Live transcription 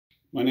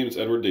My name is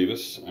Edward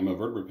Davis. I'm a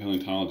vertebrate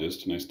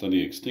paleontologist and I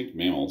study extinct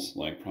mammals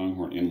like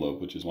pronghorn antelope,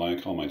 which is why I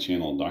call my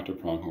channel Dr.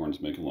 Pronghorn's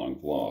Make a Long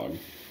Vlog.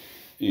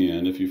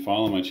 And if you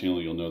follow my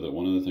channel, you'll know that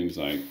one of the things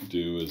I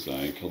do is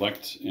I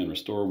collect and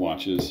restore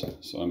watches.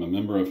 So I'm a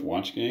member of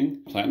Watch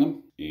Gang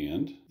Platinum,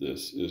 and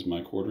this is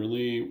my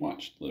quarterly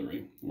watch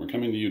delivery. We're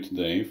coming to you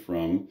today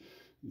from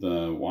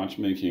the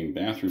watchmaking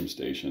bathroom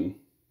station.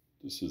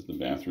 This is the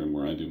bathroom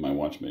where I do my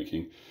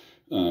watchmaking.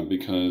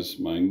 Because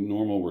my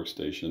normal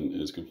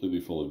workstation is completely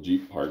full of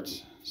Jeep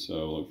parts.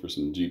 So look for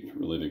some Jeep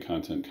related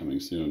content coming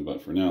soon.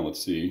 But for now,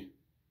 let's see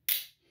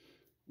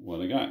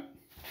what I got.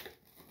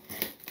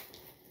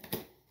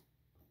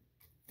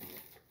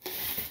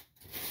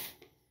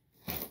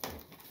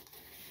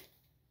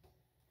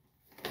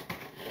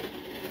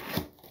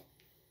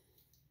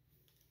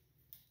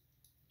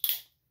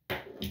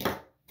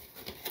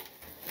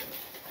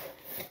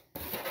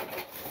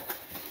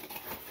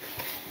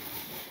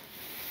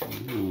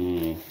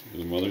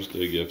 The Mother's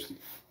Day gift.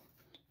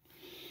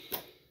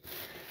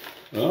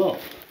 Oh,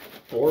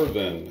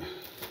 Orvin.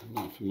 I'm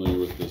not familiar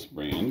with this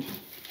brand.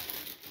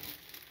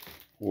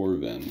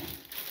 Orvin.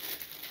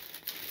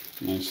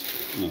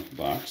 Nice enough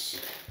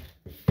box.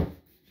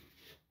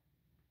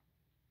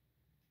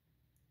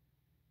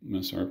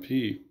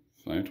 MSRP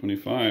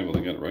 $5.25. Well,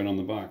 they got it right on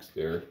the box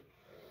there.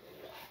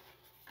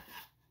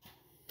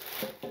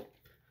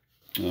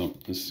 Oh,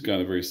 this has got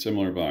a very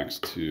similar box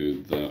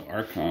to the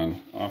Archon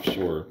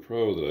Offshore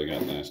Pro that I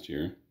got last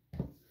year.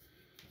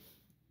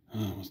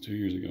 Oh, almost 2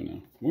 years ago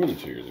now. More than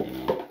 2 years ago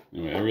now.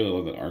 Anyway, I really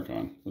love that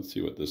Archon. Let's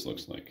see what this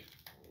looks like.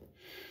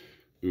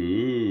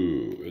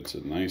 Ooh, it's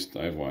a nice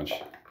dive watch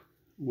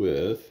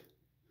with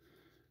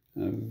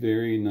a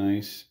very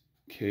nice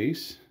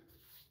case.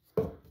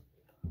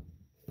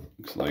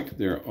 Looks like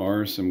there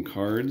are some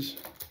cards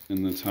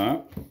in the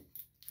top.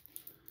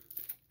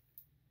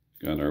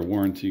 Got our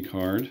warranty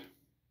card.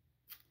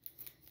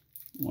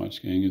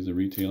 Watch Gang is the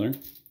retailer.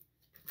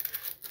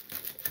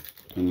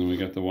 And then we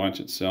got the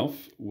watch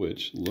itself,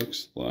 which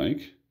looks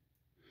like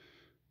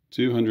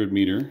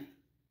 200-meter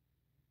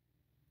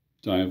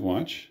dive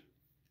watch.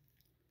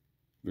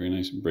 Very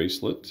nice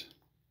bracelet.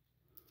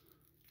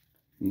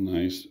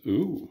 Nice,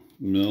 ooh,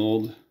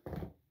 milled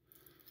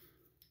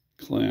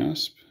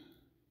clasp.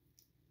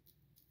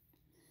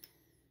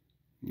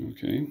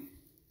 Okay.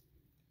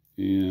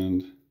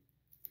 And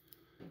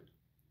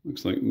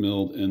looks like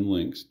milled end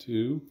links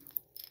too.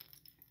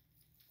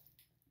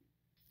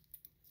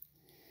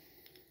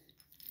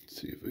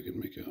 See if I can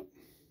make out.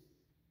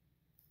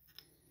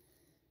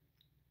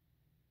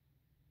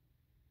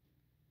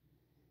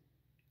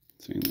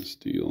 Stainless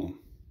steel.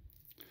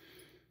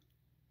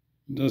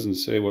 It doesn't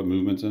say what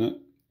movement's in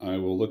it. I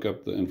will look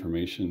up the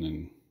information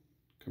and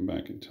come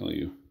back and tell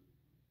you.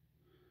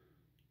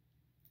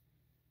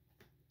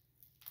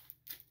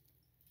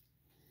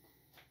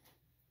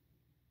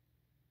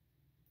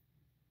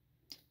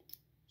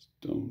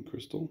 Stone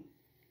crystal.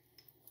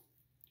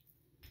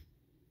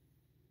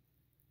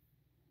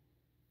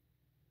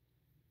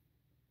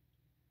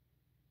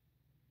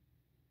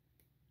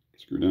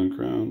 Screw down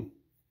crown.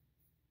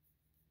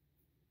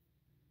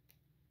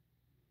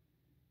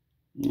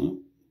 Well,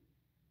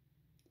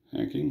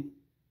 hacking.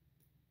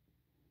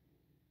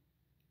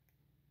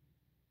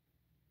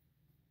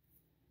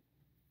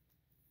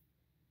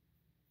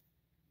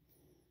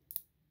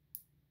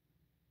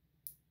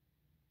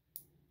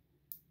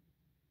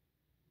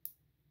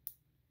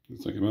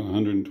 It's like about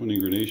 120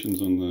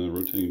 gradations on the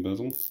rotating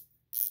bezel.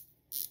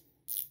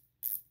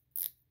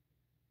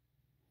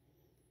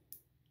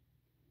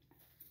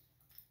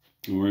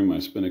 I'm wearing my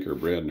Spinnaker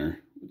Bradner,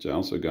 which I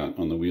also got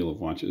on the Wheel of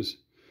Watches.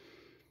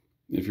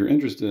 If you're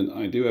interested,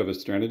 I do have a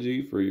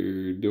strategy for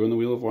doing the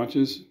Wheel of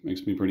Watches.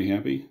 Makes me pretty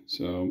happy.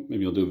 So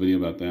maybe I'll do a video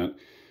about that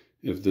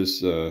if this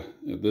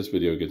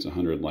video gets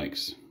 100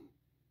 likes.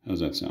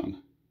 How's that sound?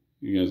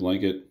 You guys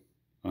like it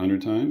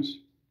 100 times?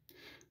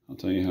 I'll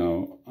tell you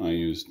how I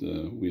use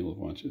the Wheel of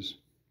Watches.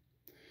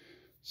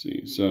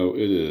 See, so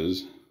it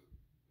is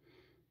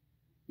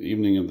the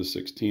evening of the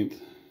 16th.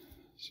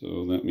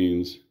 So that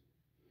means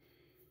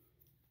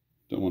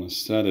don't want to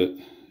set it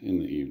in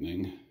the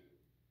evening.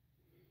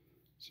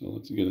 So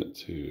let's get it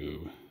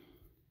to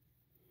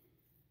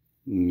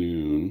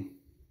noon.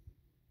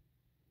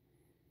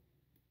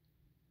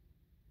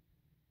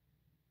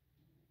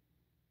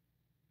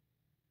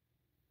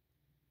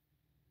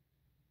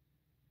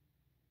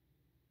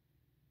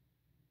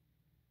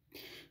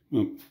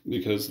 Well,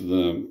 because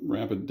the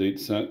rapid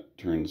date set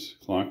turns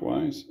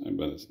clockwise, I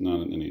bet it's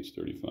not an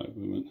NH35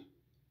 movement.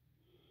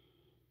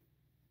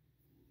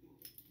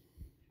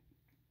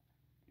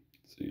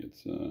 Let's see,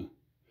 it's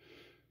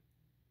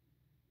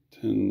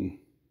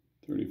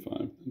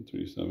 10:35,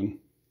 10:37.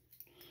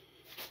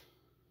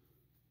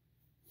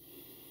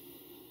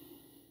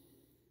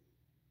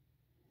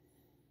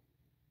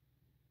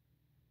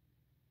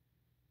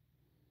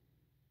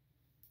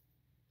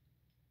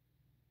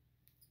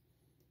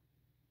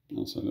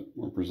 I'll set it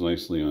more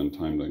precisely on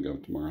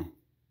time.gov tomorrow.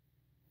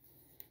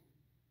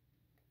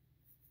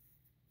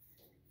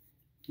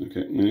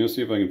 Okay, I'm going to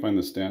see if I can find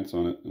the stats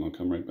on it, and I'll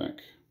come right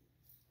back.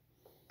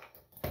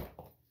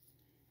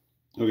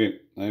 Okay,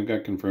 I've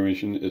got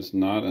confirmation. It's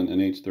not an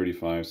NH35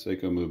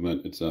 Seiko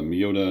movement. It's a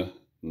Miyota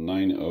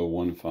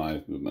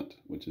 9015 movement,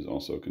 which is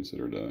also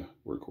considered a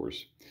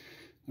workhorse.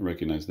 I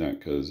recognize that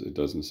because it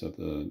doesn't set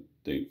the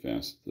date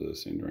fast the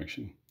same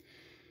direction.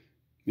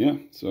 Yeah,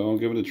 so I'll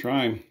give it a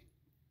try.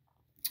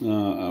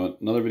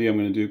 Another video I'm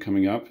going to do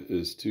coming up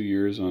is 2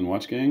 years on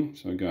Watch Gang.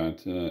 So I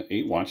got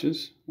 8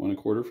 watches, 1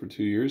 1/4 for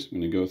 2 years. I'm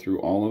going to go through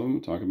all of them,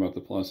 talk about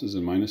the pluses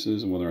and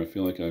minuses, and whether I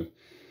feel like I've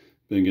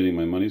been getting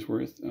my money's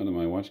worth out of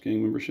my Watch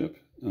Gang membership.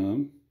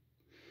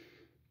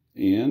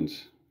 And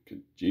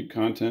Jeep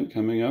content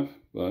coming up,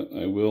 but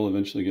I will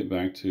eventually get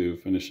back to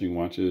finishing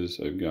watches.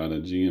 I've got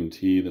a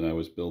GMT that I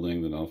was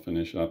building that I'll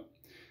finish up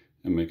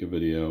and make a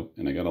video,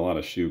 and I got a lot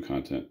of shoe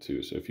content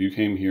too. So if you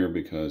came here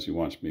because you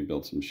watched me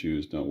build some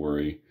shoes, don't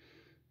worry.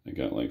 I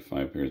got like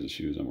 5 pairs of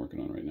shoes I'm working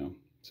on right now.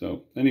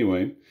 So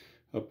anyway,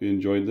 hope you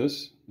enjoyed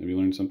this. Maybe you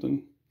learned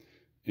something.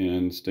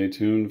 And stay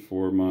tuned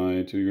for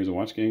my 2 years of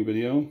Watch Gang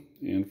video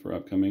and for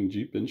upcoming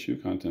Jeep and shoe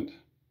content.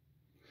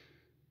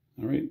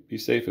 All right, be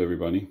safe,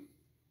 everybody.